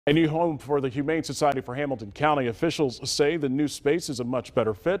A new home for the Humane Society for Hamilton County. Officials say the new space is a much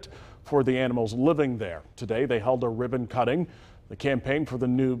better fit for the animals living there. Today, they held a ribbon cutting. The campaign for the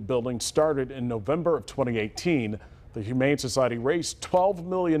new building started in November of 2018. The Humane Society raised $12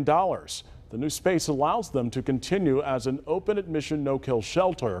 million. The new space allows them to continue as an open admission no-kill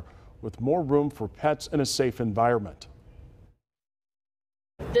shelter with more room for pets in a safe environment.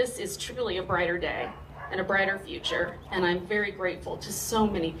 This is truly a brighter day and a brighter future, and I'm very grateful to so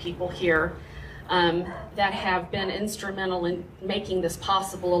many people here that have been instrumental in making this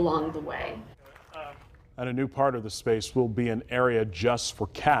possible along the way. And a new part of the space will be an area just for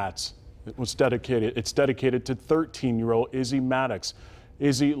cats. It's dedicated to 13-year-old Izzy Maddox.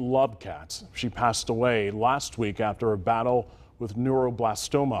 Izzy loved cats. She passed away last week after a battle with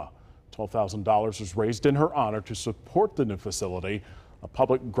neuroblastoma. $12,000 was raised in her honor to support the new facility. A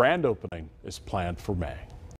public grand opening is planned for May.